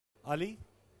Ali.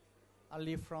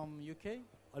 Ali from UK?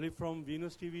 Ali from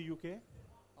Venus TV UK.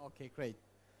 Okay, great.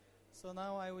 So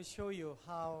now I will show you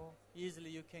how easily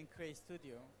you can create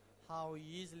studio, how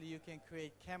easily you can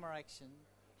create camera action,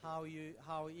 how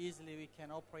easily we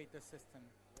can operate the system.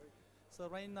 So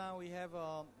right now we have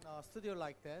a studio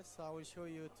like that. So I will show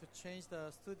you to change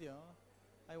the studio.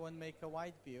 I want to make a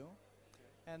wide view.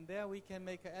 And there we can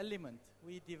make an element.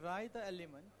 We divide the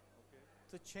element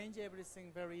to change everything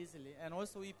very easily. And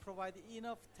also we provide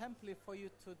enough template for you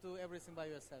to do everything by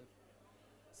yourself.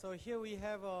 So here we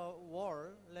have a wall.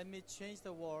 Let me change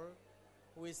the wall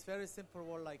with very simple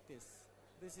wall like this.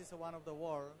 This is one of the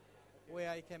wall where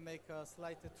I can make a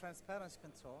slight transparency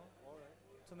control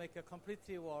to make a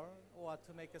completely wall or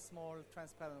to make a small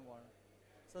transparent wall.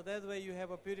 So that way you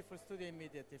have a beautiful studio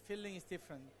immediately. Feeling is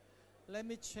different. Let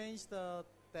me change the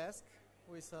desk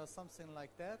with something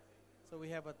like that. So we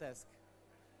have a desk.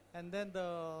 And then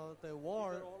the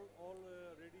wall. These are all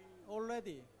ready?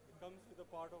 Already. It comes with a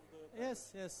part of the package.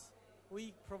 Yes.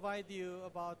 We provide you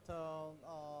about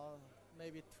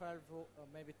maybe 12 or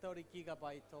maybe 30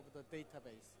 gigabyte of the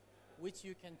database, which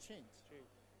you can change.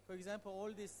 For example,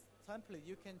 all this template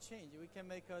you can change. We can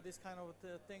make this kind of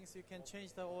things. You can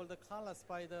change all the colors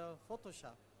by the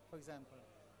Photoshop, for example.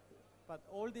 But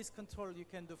all this control you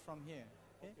can do from here.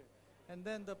 Okay? And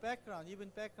then the background, even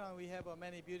background, we have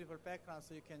many beautiful backgrounds,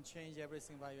 so you can change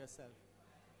everything by yourself.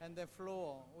 And the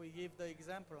floor, we give the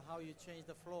example how you change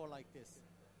the floor like this.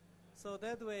 So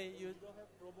that way you don't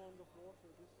have chroma on the floor.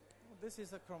 So this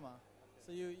is a chroma.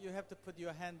 So you have to put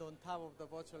your hand on top of the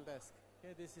virtual desk.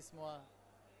 Okay, this is more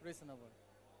reasonable.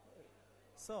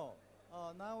 So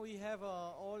now we have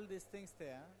all these things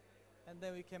there, and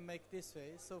then we can make this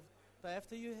way. So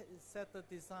after you set the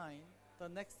design, the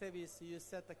next step is you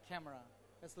set the camera.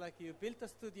 It's like you built a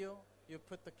studio, you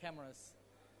put the cameras.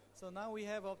 So now we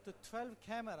have up to 12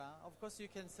 camera. Of course, you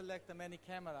can select the many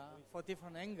camera for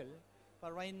different angle.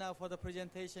 But right now for the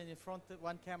presentation in front,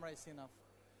 one camera is enough.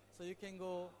 So you can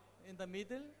go in the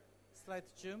middle, slight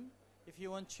zoom. If you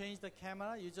want to change the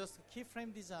camera, you just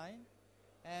keyframe design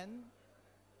and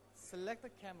select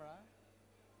the camera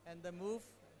and then move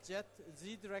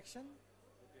Z direction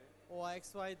or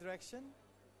XY direction.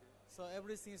 So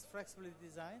everything is flexibly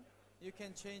designed. You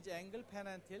can change angle, pan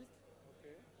and tilt,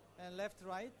 and left,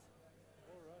 right.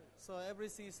 So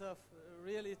everything is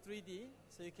really 3D.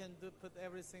 So you can put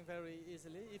everything very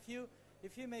easily. If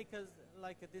you make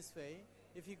like this way,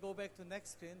 if you go back to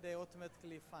next screen, they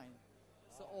automatically find.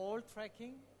 So all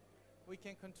tracking we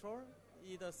can control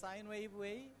either sine wave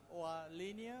way or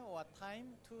linear or time,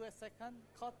 2 second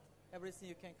cut. Everything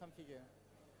you can configure.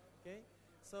 Okay.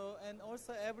 So, and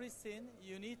also every scene,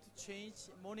 you need to change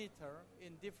monitor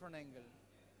in different angle,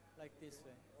 like this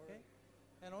way, okay?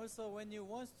 And also when you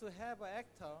want to have an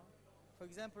actor, for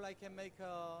example, I can make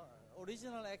a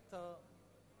original actor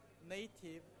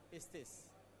native is this.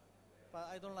 But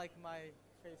I don't like my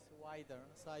face wider,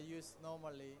 so I use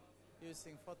normally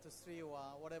using Photo 3 or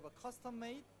whatever. Custom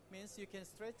made means you can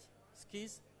stretch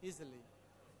skis easily.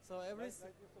 So everything.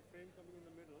 Like this, the frame coming in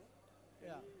the middle.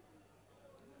 Yeah.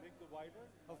 Make the wider?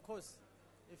 Of course.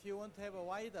 If you want to have a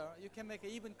wider, you can make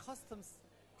even custom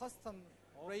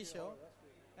ratio,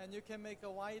 and you can make a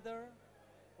wider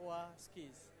or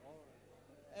skis.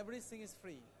 Everything is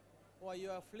free. Or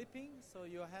you are flipping, so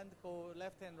your hand go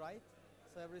left and right.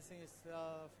 So everything is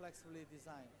flexibly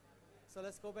designed. So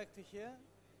let's go back to here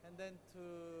and then to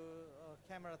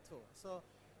camera 2. So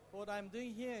what I'm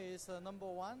doing here is number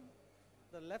 1,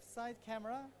 the left side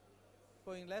camera,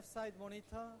 going left side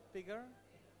monitor, bigger.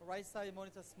 Right side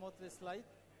monitor smoothly slide,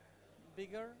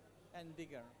 bigger and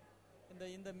bigger.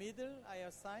 In the middle, I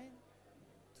assign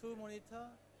 2 monitor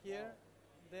here,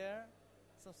 there,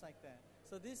 something like that.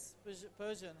 So this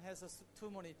version has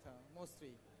 2 monitor,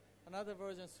 mostly. Another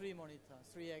version 3 monitor,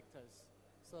 3 actors.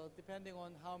 So depending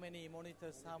on how many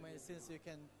monitors, how many scenes you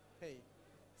can pay.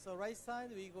 So right side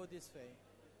we go this way,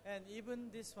 and even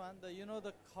this one,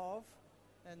 the curve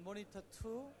and monitor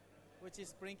 2, which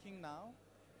is blinking now.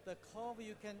 The curve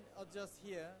you can adjust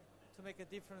here to make a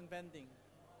different bending.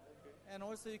 And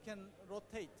also you can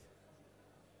rotate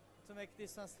to make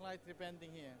this one slightly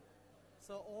bending here.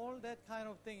 So all that kind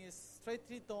of thing is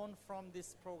straightly done from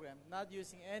this program, not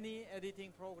using any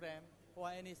editing program or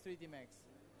any 3D Max.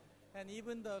 And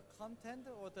even the content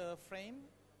or the frame,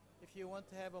 if you want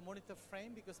to have a monitor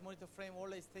frame, because monitor frame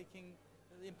always taking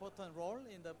an important role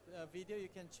in the video, you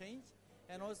can change.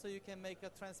 And also you can make a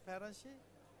transparency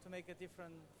to make a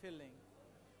different feeling.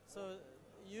 So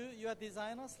your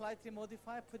designer slightly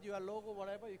modify, put your logo,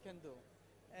 whatever you can do.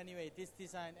 Anyway, this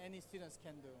design any students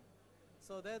can do.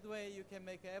 So that way you can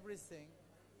make everything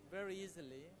very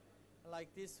easily.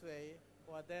 like this way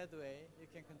or that way, you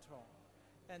can control.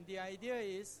 And the idea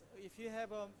is, if you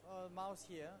have a mouse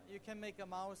here, you can make a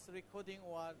mouse recording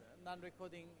or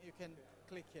non-recording, you can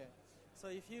click here. So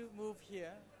if you move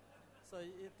here, so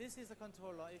if this is a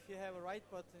controller. If you have a right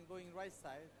button going right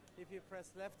side, if you press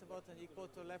left button, it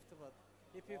goes to left button.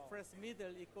 If you press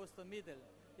middle, it goes to middle.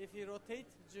 If you rotate,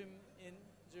 zoom in,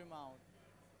 zoom out.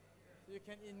 You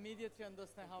can immediately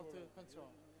understand how to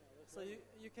control. So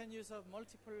you can use a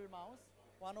multiple mouse,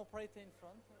 one operator in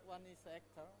front, one is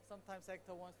actor. Sometimes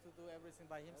actor wants to do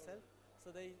everything by himself.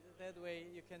 So that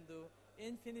way you can do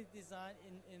infinite design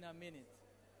in a minute.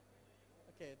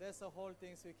 Okay, that's the whole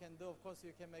things we can do. Of course,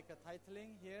 you can make a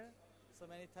titling here. So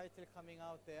many titles coming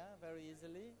out there very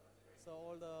easily. So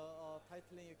all the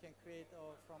titling you can create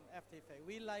from After Effects.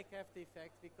 We like After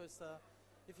Effects because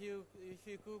if you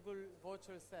Google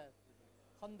virtual set,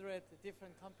 100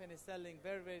 different companies selling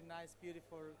very, very nice,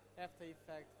 beautiful After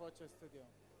Effects Virtual Studio.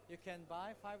 You can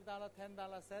buy $5, $10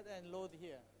 set and load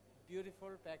here.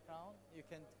 Beautiful background, you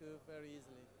can do very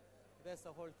easily. That's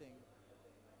the whole thing.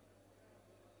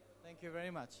 Thank you very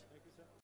much. Thank you, sir.